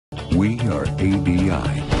We are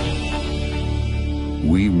ADI.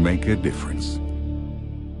 We make a difference.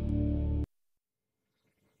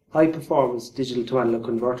 High-performance digital-to-analog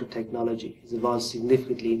converter technology has evolved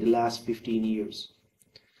significantly in the last 15 years,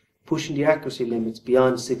 pushing the accuracy limits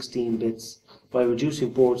beyond 16 bits by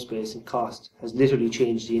reducing board space and cost has literally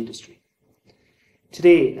changed the industry.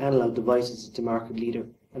 Today, Analog Devices is the market leader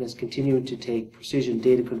and is continuing to take precision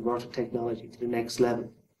data converter technology to the next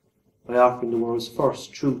level by offering the world's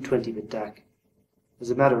first true 20-bit DAC. As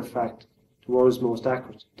a matter of fact, the world's most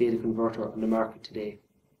accurate data converter on the market today.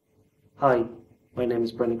 Hi, my name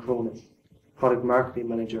is Brendan Cronin, Product Marketing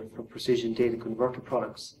Manager for Precision Data Converter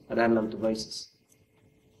Products at Analog Devices.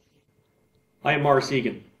 I am Maurice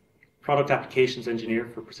Egan, Product Applications Engineer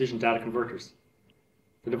for Precision Data Converters.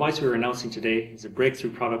 The device we are announcing today is a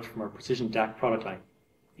breakthrough product from our Precision DAC product line,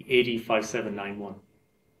 the AD5791.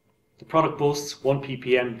 The product boasts 1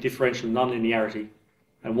 ppm differential nonlinearity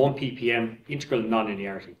and 1 ppm integral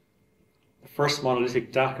nonlinearity, the first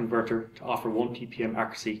monolithic data converter to offer 1 ppm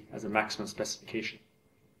accuracy as a maximum specification.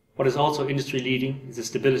 What is also industry-leading is the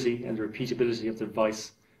stability and the repeatability of the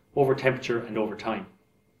device over temperature and over time.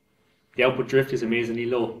 The output drift is amazingly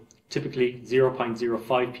low, typically 0.05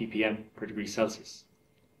 ppm per degree Celsius.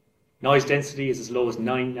 Noise density is as low as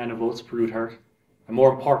 9 nanovolts per root hertz, and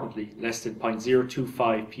more importantly, less than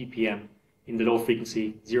 0.025 ppm in the low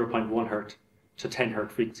frequency 0.1 Hz to 10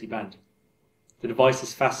 Hz frequency band. The device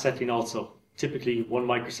is fast settling also, typically 1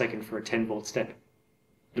 microsecond for a 10 volt step.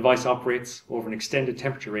 The device operates over an extended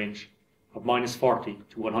temperature range of -40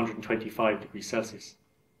 to 125 degrees Celsius.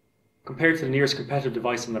 Compared to the nearest competitive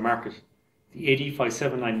device on the market, the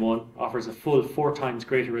AD5791 offers a full 4 times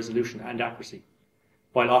greater resolution and accuracy,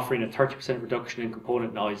 while offering a 30% reduction in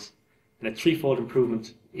component noise and a 3-fold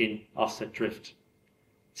improvement in offset drift,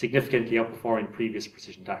 significantly outperforming previous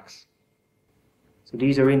precision DACs. So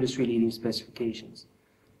these are industry-leading specifications,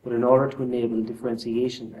 but in order to enable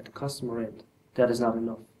differentiation at the customer end, that is not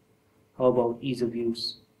enough. How about ease of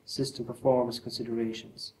use, system performance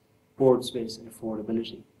considerations, board space and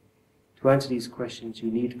affordability? To answer these questions,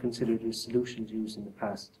 you need to consider the solutions used in the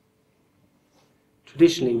past.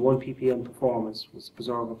 Traditionally, 1 ppm performance was the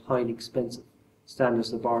preserve of highly expensive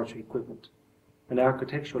standard laboratory equipment, and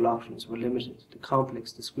architectural options were limited to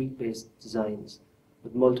complex discrete-based designs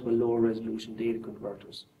with multiple lower resolution data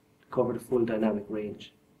converters to cover the full dynamic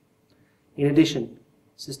range. In addition,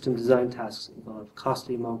 system design tasks involve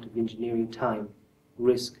costly amount of engineering time,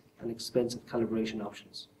 risk, and expensive calibration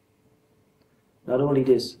options. Not only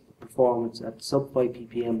this, but performance at sub 5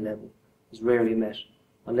 ppm level is rarely met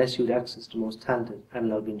unless you had access to the most talented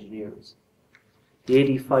analog engineers. The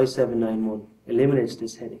AD5791 eliminates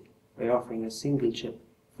this headache by offering a single chip,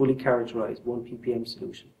 fully characterized 1 ppm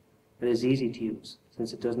solution that is easy to use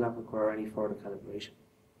since it does not require any further calibration.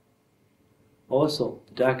 Also,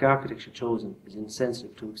 the DAC architecture chosen is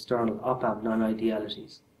insensitive to external op-amp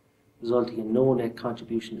non-idealities, resulting in no net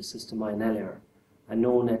contribution to system INL error and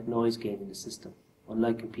no net noise gain in the system,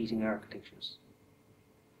 unlike competing architectures.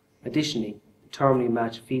 Additionally, the terminally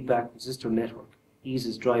matched feedback resistor network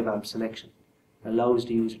eases drive amp selection and allows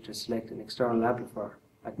the user to select an external amplifier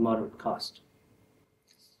at moderate cost.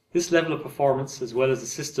 This level of performance, as well as the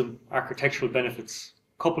system architectural benefits,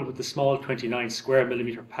 coupled with the small 29 square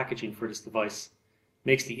millimeter packaging for this device,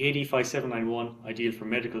 makes the AD5791 ideal for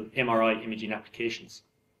medical MRI imaging applications.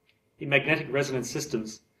 In magnetic resonance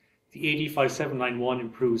systems, the AD5791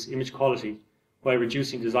 improves image quality while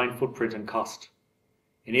reducing design footprint and cost,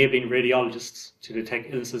 enabling radiologists to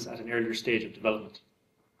detect illnesses at an earlier stage of development.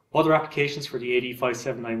 Other applications for the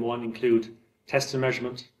AD5791 include test and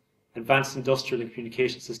measurement, advanced industrial and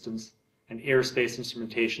communication systems, and aerospace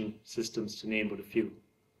instrumentation systems, to name but a few.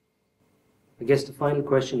 I guess the final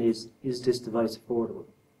question is this device affordable?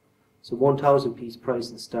 So 1,000 piece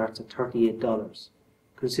pricing starts at $38,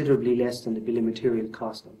 considerably less than the bill of material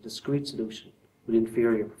cost of a discrete solution with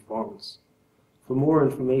inferior performance. For more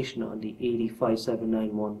information on the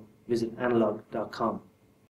AD5791, visit analog.com.